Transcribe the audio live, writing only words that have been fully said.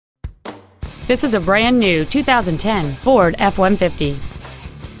This is a brand new 2010 Ford F-150.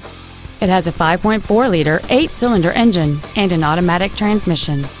 It has a 5.4-liter 8-cylinder engine and an automatic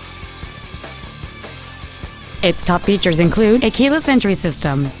transmission. Its top features include a keyless entry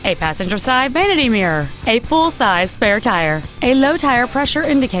system, a passenger side vanity mirror, a full-size spare tire, a low tire pressure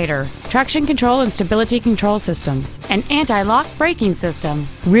indicator, traction control and stability control systems, an anti-lock braking system,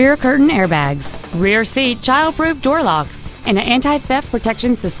 rear curtain airbags, rear seat child-proof door locks, and an anti-theft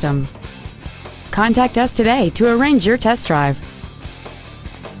protection system. Contact us today to arrange your test drive.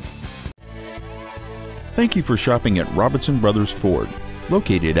 Thank you for shopping at Robinson Brothers Ford,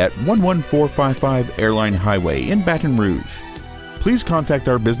 located at 11455 Airline Highway in Baton Rouge. Please contact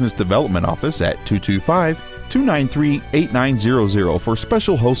our business development office at 225-293-8900 for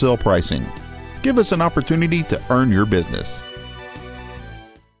special wholesale pricing. Give us an opportunity to earn your business.